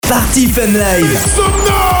Party Fun Live.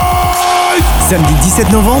 Samedi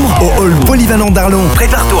 17 novembre au hall polyvalent d'Arlon.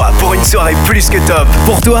 Prépare-toi pour une soirée plus que top.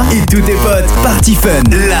 Pour toi et tous tes potes. Party Fun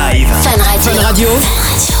Live. Fun Radio.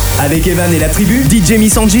 Avec Evan et la tribu, DJ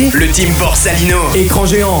Missanji, le team Borsalino, écran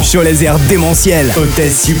géant, show laser démentiel,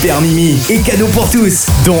 hôtesse super Mimi et cadeaux pour tous,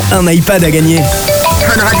 dont un iPad à gagner.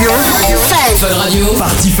 Fun Radio. Fun Radio.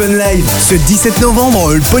 Party Fun Live, ce 17 novembre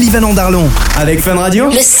au hall polyvalent d'Arlon. Avec Fun Radio,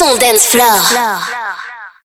 le son dance floor.